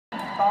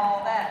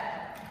all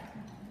that,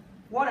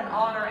 what an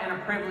honor and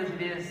a privilege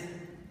it is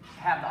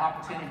to have the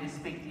opportunity to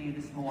speak to you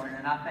this morning.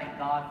 And I thank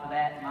God for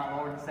that, my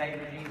Lord and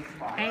Savior, Jesus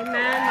Christ.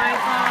 Amen,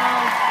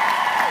 Michael.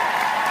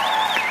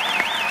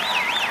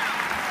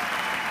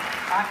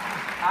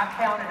 I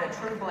count it a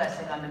true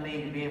blessing unto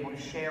me to be able to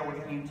share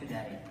with you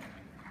today.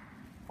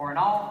 For in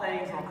all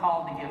things we're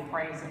called to give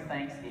praise and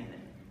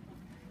thanksgiving.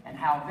 And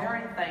how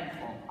very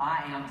thankful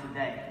I am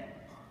today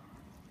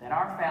that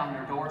our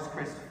founder, Doris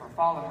Christopher,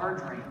 followed her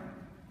dream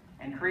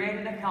and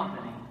created a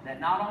company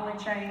that not only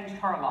changed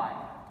her life,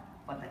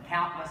 but the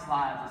countless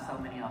lives of so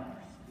many others.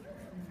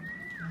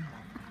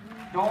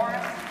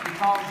 Doris,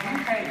 because you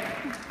came,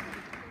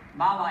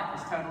 my life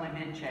has totally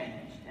been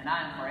changed, and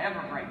I am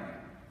forever grateful.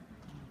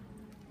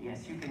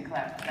 Yes, you can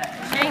clap for that.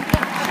 Take us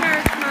to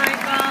church,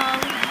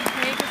 Michael.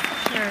 Take us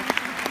to church.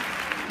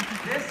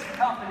 This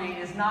company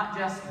is not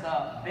just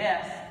the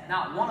best,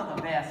 not one of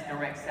the best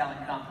direct selling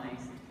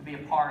companies to be a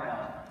part of,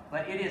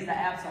 but it is the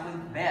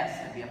absolute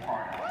best to be a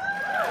part of.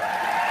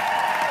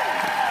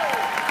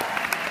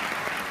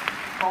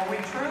 For we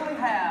truly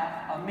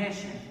have a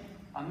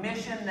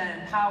mission that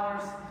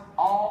empowers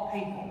all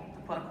people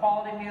to put a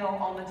quality meal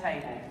on the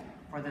table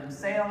for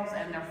themselves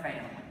and their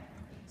family,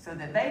 so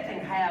that they can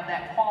have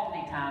that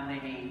quality time they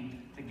need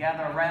to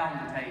gather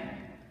around the table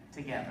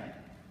together.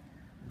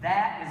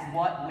 That is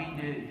what we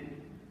do.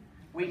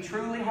 We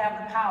truly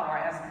have the power,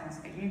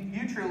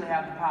 you truly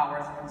have the power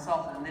as a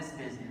consultant in this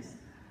business,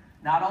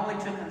 not only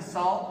to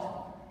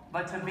consult,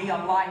 but to be a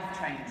life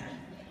changer.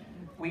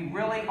 We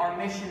really are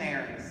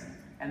missionaries,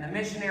 and the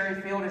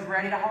missionary field is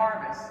ready to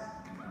harvest.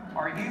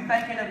 Are you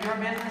thinking of your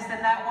business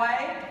in that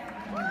way?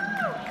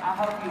 I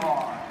hope you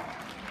are.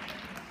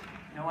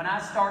 You know, when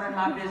I started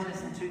my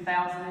business in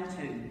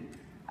 2002,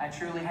 I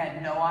truly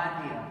had no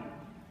idea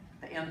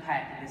the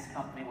impact that this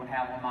company would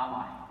have on my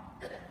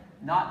life.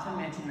 Not to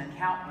mention the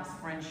countless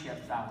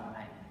friendships I would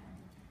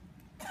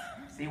make.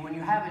 See, when you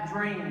have a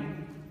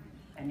dream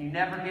and you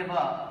never give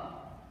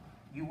up,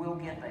 you will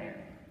get there.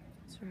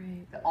 That's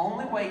right. The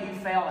only way you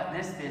fail at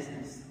this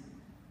business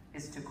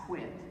is to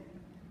quit.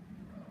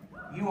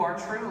 You are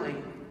truly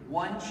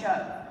one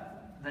show,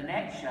 the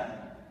next show,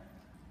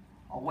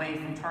 away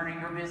from turning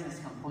your business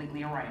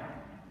completely around,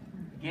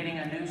 getting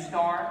a new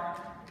start,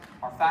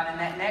 or finding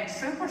that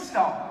next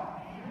superstar.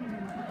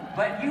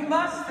 But you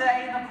must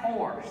stay the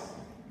course.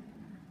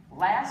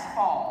 Last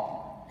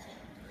fall,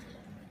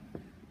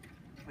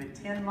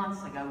 10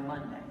 months ago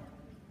Monday,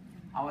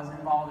 I was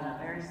involved in a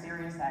very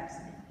serious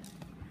accident,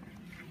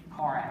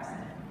 car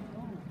accident.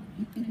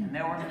 And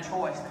there was a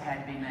choice that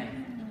had to be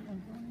made.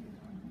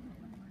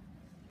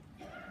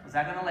 Was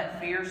I going to let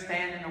fear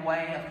stand in the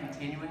way of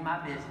continuing my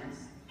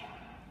business?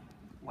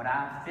 Would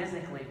I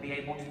physically be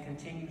able to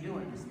continue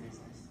doing this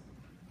business?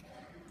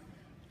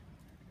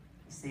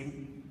 You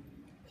see,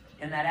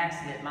 in that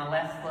accident, my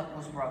left foot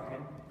was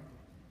broken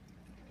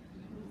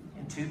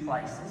in 2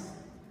 places.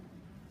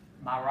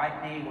 My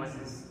right knee was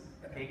as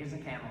big as a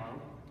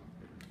cantaloupe.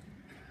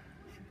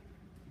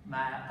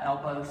 My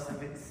elbow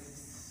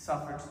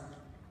suffered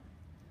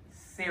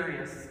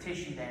serious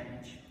tissue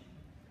damage,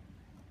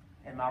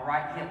 and my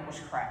right hip was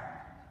cracked.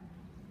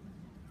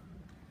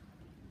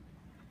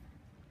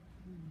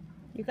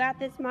 You got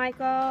this,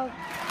 Michael.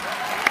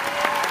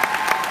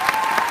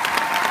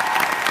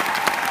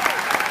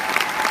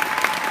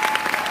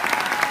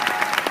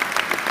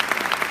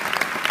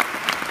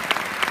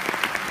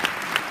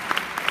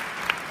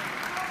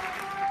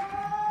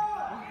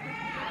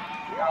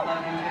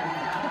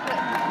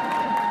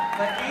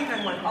 But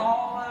even with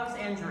all those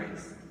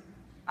injuries,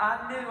 I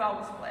knew I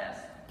was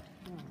blessed.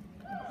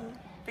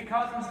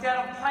 Because instead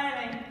of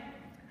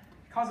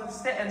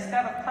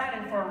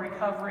planning for a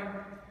recovery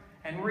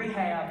and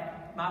rehab,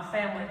 my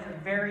family could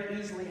very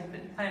easily have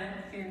been planning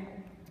a funeral.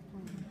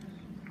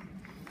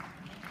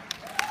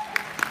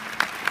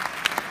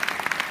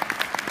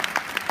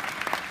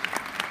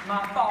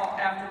 My thought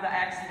after the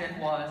accident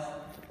was,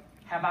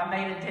 have I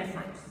made a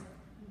difference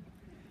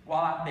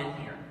while I've been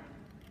here?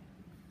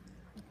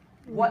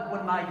 What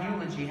would my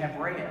eulogy have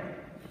read?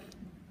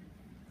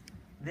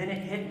 Then it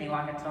hit me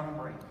like a ton of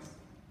bricks.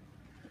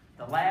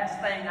 The last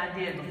thing I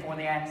did before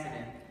the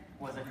accident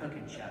was a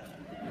cooking show.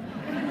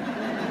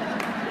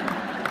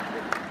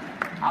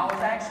 I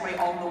was actually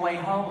on the way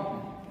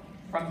home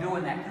from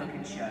doing that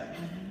cooking show.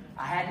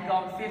 I hadn't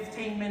gone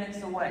 15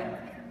 minutes away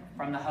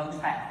from the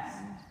host's house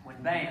when,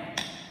 bam,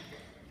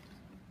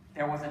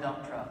 there was a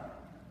dump truck,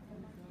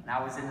 and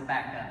I was in the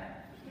back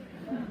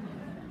of it.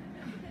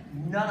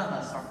 None of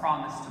us are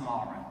promised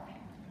tomorrow.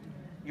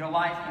 Your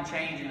life can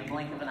change in the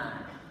blink of an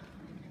eye.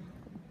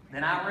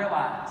 Then I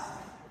realized,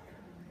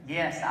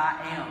 yes, I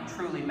am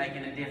truly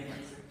making a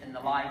difference in the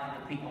life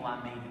of the people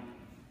I'm meeting.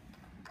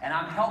 And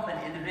I'm helping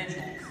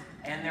individuals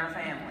and their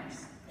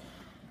families.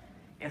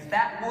 If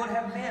that would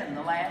have been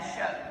the last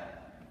show,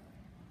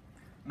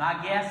 my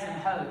guests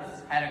and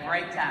hosts had a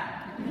great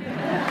time.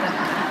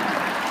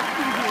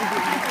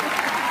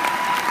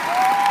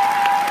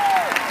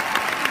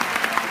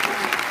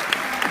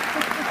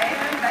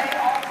 And they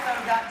also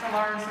got to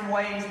learn learned some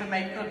ways to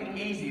make cooking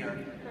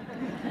easier.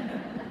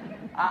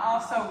 I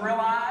also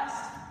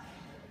realized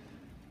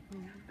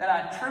that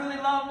I truly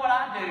love what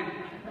I do.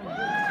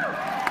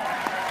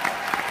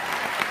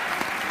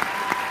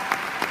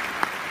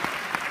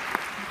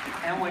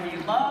 And when you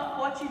love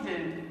what you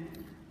do,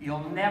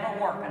 you'll never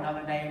work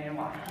another day in your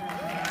life.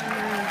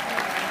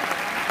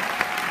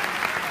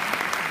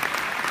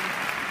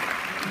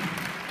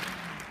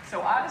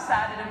 So I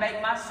decided to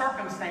make my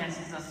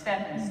circumstances a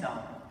stepping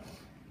stone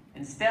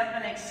instead of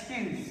an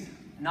excuse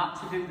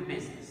not to do the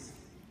business.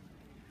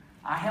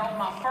 I held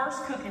my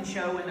first cooking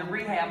show in the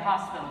rehab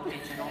hospital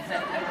kitchen on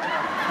September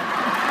 3rd.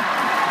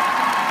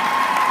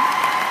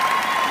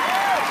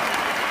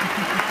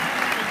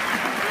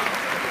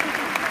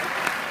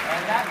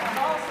 And that was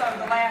also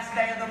the last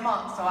day of the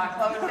month, so I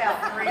closed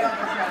out 3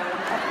 other shows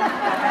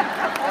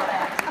before the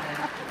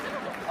accident,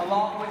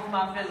 along with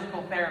my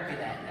physical therapy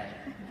that day.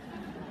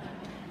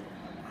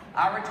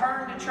 I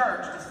returned to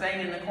church to sing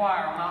in the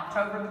choir on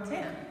October the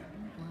 10th,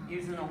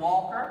 using a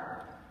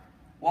walker,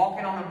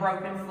 walking on a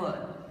broken foot.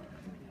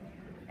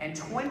 And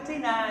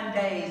 29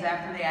 days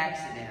after the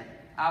accident,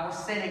 I was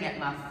sitting at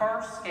my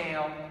first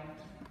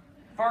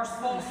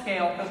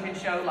full-scale cooking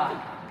show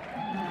live.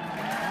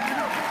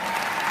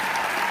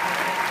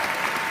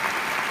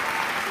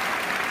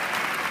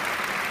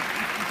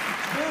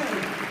 Two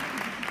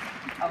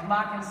of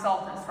my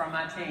consultants from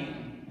my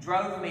team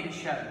drove me to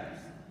shows.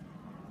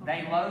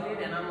 They loaded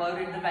and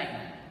unloaded the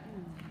van.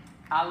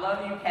 I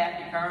love you,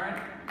 Kathy Curran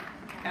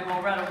and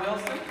Loretta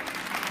Wilson.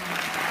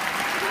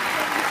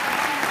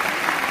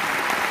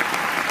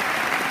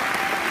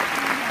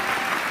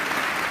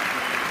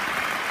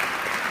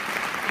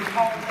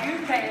 Because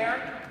you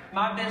cared,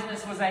 my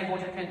business was able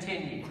to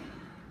continue.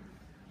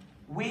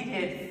 We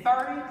did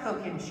 30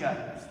 cooking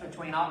shows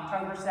between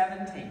October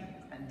 17th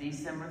and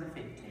December the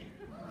 15th.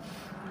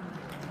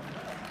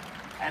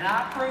 And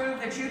I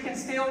proved that you can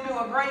still do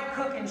a great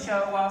cooking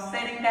show while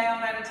sitting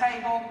down at a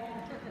table,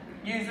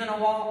 using a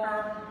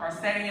walker, or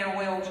sitting in a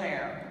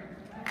wheelchair.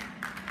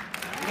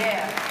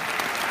 Yes.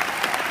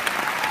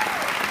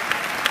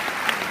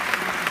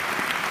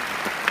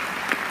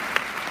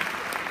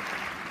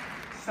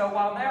 So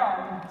while there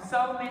are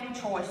so many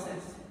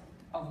choices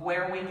of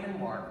where we can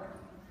work,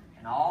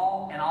 and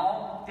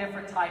all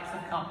different types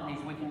of companies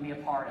we can be a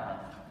part of,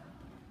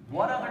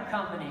 what other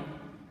company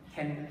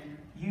can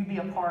you be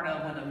a part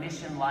of with a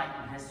mission like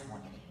this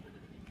one?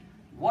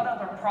 What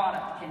other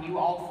product can you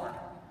offer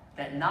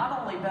that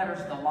not only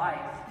betters the life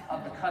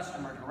of the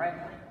customer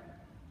directly,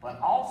 but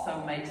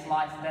also makes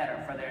life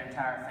better for their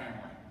entire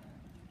family?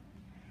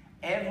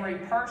 Every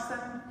person,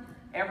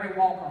 every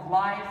walk of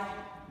life,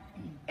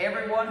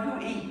 everyone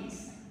who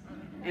eats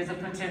is a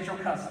potential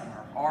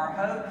customer, or a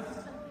host,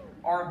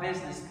 or a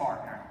business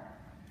partner.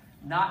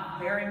 Not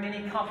very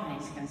many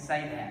companies can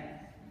say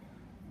that.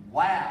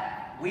 Wow.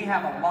 We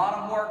have a lot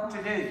of work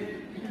to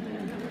do.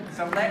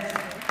 So let's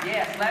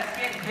get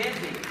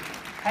busy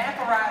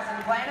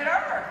pamperizing planet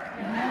Earth.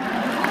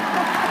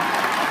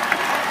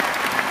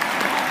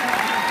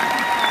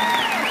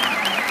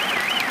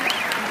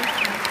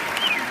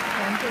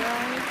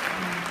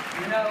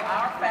 You know,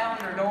 our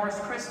founder, Doris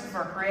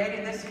Christopher,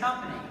 created this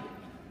company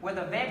with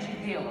a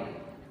veggie peeler,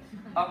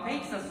 a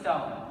pizza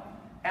stone,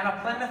 and a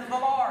Plymouth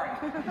Valari.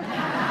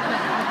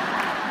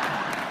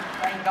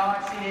 Thank God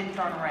she didn't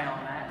turn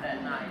around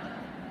that night.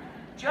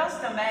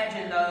 Just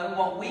imagine, though,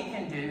 what we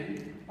can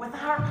do with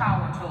our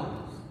power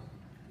tools.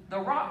 The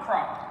rock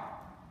crawler,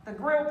 the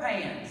grill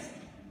pans,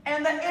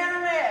 and the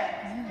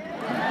internet.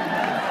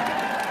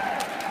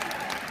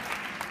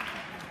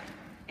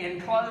 In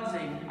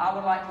closing, I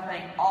would like to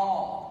thank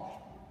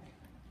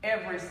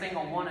every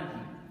single one of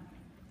you,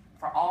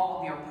 for all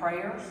of your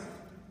prayers,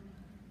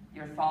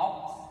 your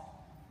thoughts,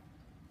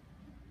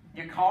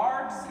 your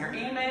cards, your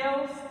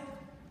emails,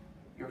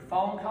 your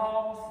phone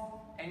calls,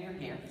 and your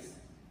gifts.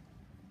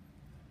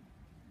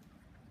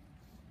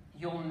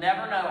 You'll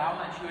never know how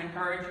much you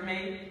encourage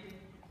me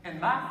and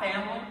my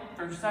family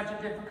through such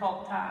a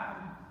difficult time.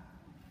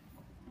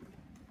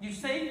 You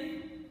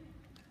see,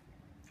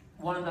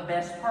 one of the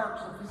best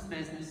perks of this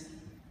business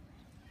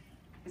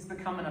is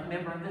becoming a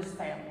member of this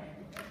family.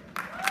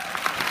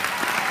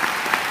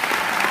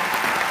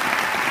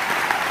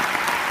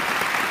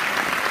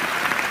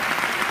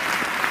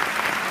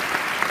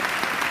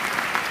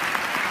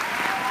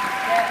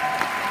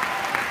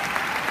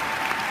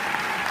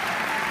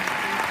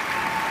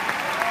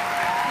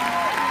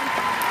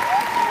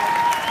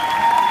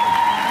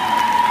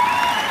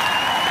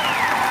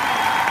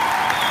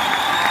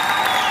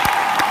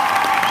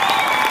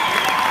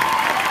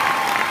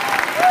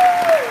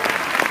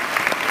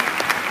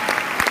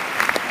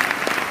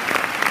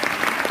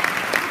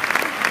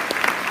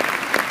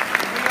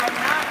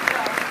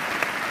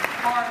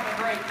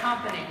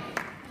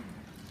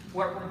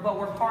 But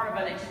we're part of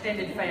an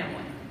extended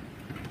family.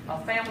 A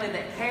family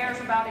that cares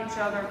about each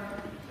other,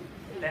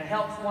 that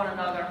helps one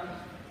another,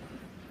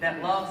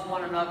 that loves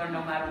one another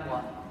no matter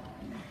what.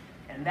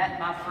 And that,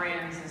 my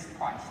friends, is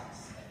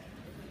priceless.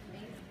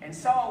 And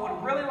so I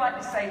would really like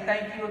to say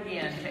thank you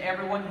again to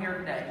everyone here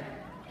today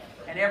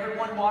and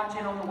everyone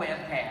watching on the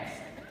webcast,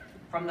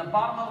 from the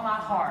bottom of my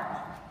heart,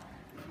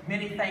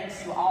 many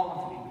thanks to all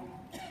of you.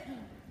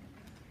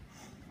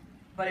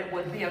 But it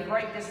would be a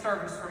great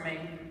disservice for me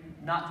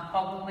not to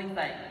publicly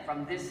thank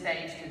from this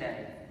stage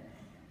today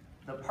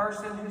the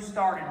person who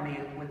started me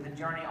with the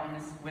journey on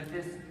this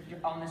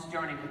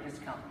journey with this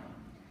company,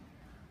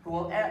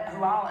 who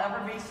I'll ever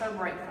be so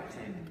grateful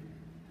to.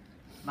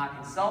 My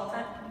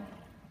consultant,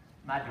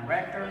 my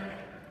director,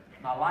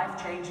 my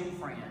life-changing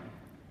friend,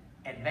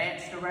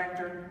 Advanced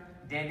Director,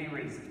 Debbie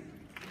Reeves. Debbie,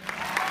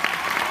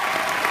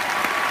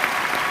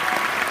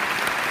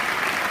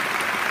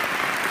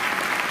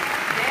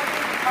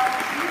 because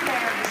you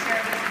dared to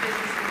share this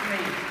business with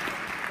me,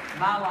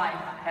 my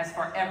life has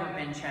forever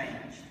been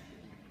changed.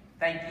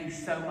 Thank you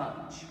so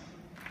much.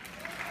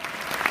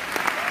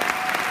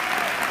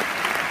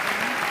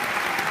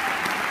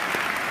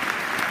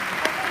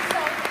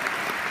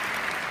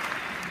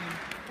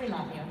 We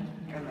love you.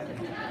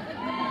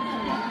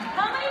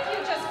 How many of you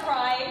just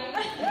cried?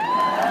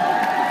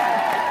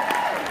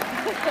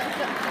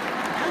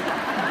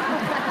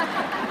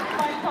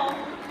 Michael,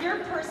 your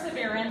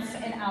perseverance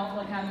and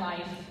outlook on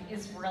life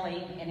is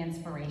really an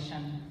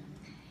inspiration.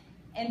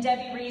 And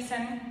Debbie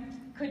Reason,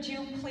 could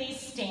you please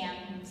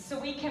stand so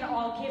we can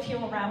all give you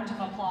a round of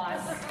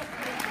applause?